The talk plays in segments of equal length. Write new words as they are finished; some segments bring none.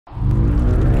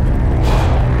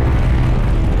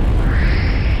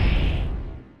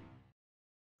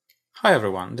Hi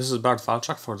everyone, this is Bart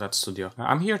Walczak for That Studio.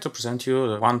 I'm here to present you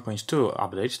the 1.2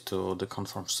 update to the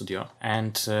Conform Studio.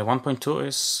 And 1.2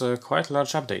 is quite a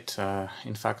large update.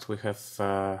 In fact, we have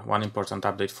one important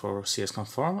update for CS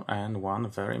Conform and one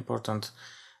very important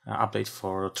update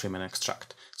for trim and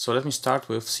extract. So let me start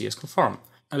with CS Conform.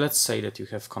 Let's say that you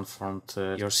have conformed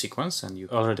your sequence and you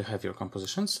already have your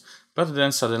compositions, but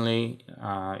then suddenly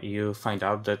you find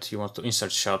out that you want to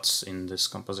insert shots in this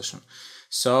composition.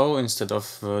 So instead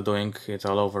of doing it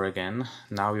all over again,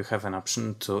 now you have an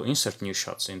option to insert new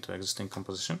shots into existing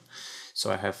composition.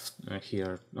 So I have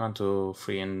here 1, 2,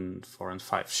 3, and 4 and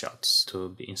 5 shots to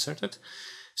be inserted.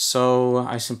 So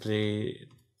I simply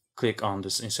click on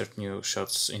this insert new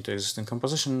shots into existing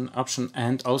composition option,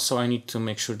 and also I need to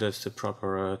make sure that the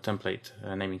proper template,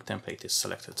 naming template is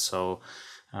selected. So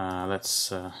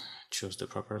let's choose the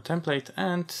proper template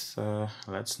and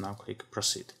let's now click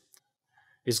proceed.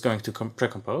 It's going to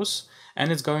pre-compose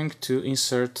and it's going to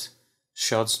insert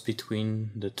shots between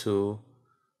the two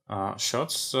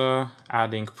shots,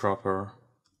 adding proper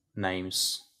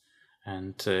names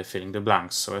and filling the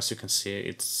blanks. So as you can see,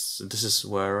 this is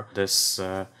where this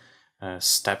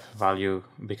step value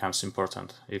becomes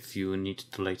important. If you need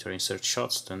to later insert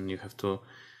shots, then you have to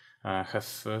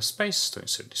have space to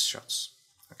insert these shots.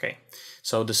 Okay,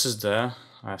 so this is the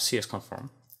CS Conform.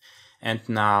 And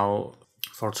now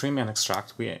for trim and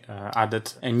extract, we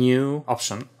added a new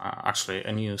option, actually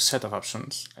a new set of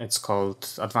options. It's called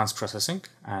advanced processing.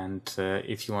 And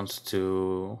if you want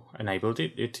to enable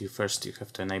it, first you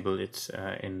have to enable it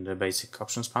in the basic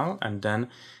options panel, and then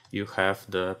you have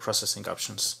the processing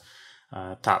options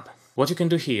tab. What you can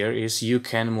do here is you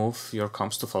can move your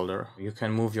comps to folder, you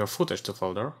can move your footage to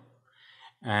folder,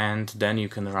 and then you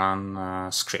can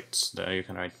run scripts. You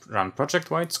can run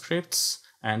project-wide scripts,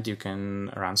 and you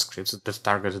can run scripts that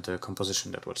target the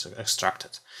composition that was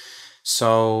extracted.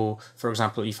 So, for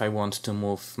example, if I want to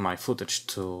move my footage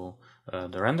to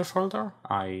the render folder,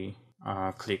 I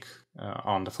click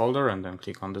on the folder and then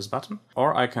click on this button.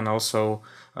 Or I can also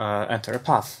enter a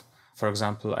path. For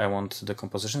example, I want the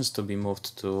compositions to be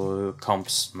moved to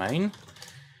comps main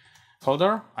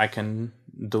folder. I can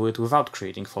do it without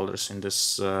creating folders in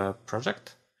this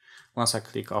project. Once I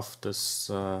click off this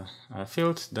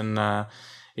field, then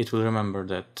it will remember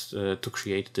that to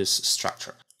create this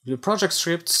structure. The project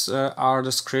scripts are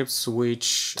the scripts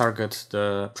which target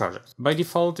the project. By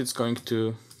default, it's going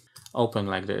to open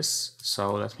like this.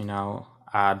 So let me now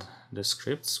add the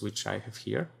scripts which I have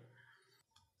here.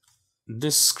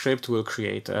 This script will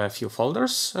create a few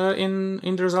folders in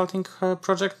the resulting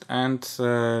project, and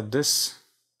this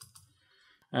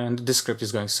script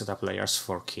is going to set up layers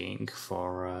for keying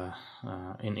for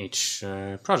in each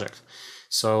project.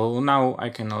 So now I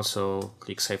can also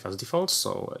click Save as Defaults.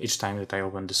 So each time that I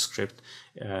open this script,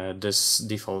 these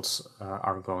defaults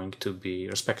are going to be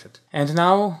respected. And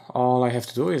now all I have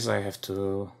to do is I have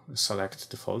to select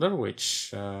the folder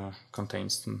which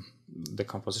contains the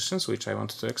compositions which I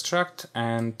want to extract.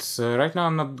 And right now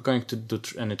I'm not going to do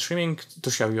any trimming, to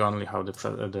show you only how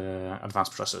the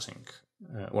advanced processing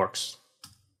works.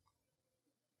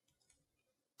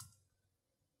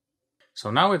 So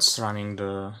now it's running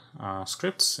the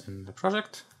scripts in the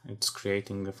project, it's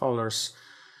creating the folders,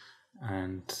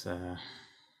 and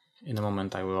in a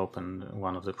moment I will open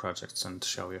one of the projects and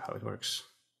show you how it works.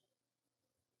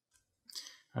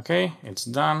 Okay, it's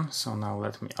done. So now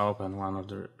let me open one of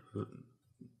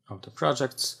the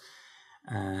projects,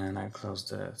 and I close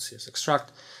the CS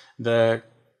extract. The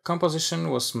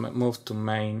composition was moved to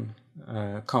main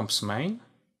comps main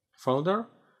folder.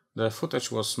 The footage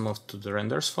was moved to the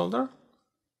renders folder.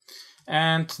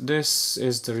 And this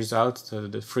is the result.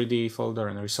 The 3D folder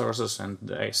and resources and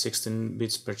the 16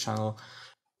 bits per channel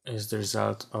is the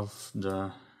result of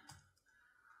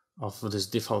this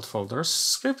default folders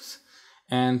script.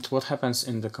 And what happens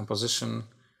in the composition,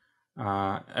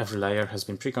 every layer has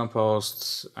been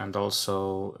pre-composed and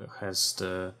also has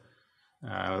the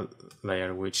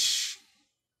layer which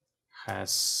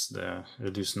has the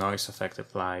reduced noise effect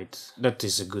applied. That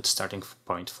is a good starting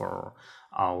point for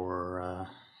our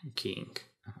keying.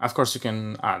 Of course, you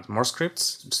can add more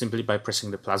scripts. Simply by pressing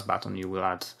the plus button, you will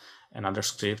add another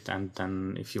script, and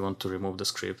then if you want to remove the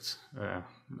script,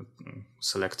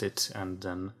 select it and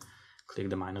then click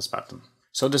the minus button.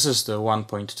 So this is the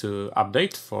 1.2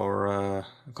 update for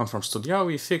Conform Studio.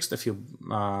 We fixed a few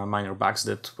minor bugs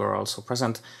that were also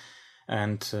present.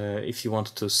 And if you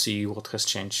want to see what has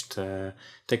changed,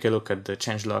 take a look at the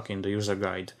changelog in the user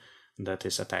guide that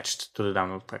is attached to the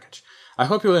download package. I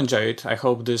hope you'll enjoy it. I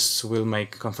hope this will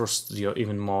make Conform Studio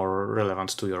even more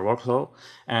relevant to your workflow.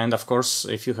 And of course,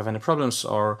 if you have any problems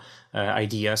or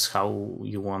ideas how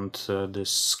you want these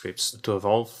scripts to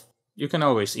evolve, you can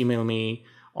always email me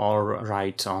or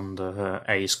write on the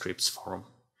A Scripts forum.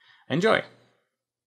 Enjoy!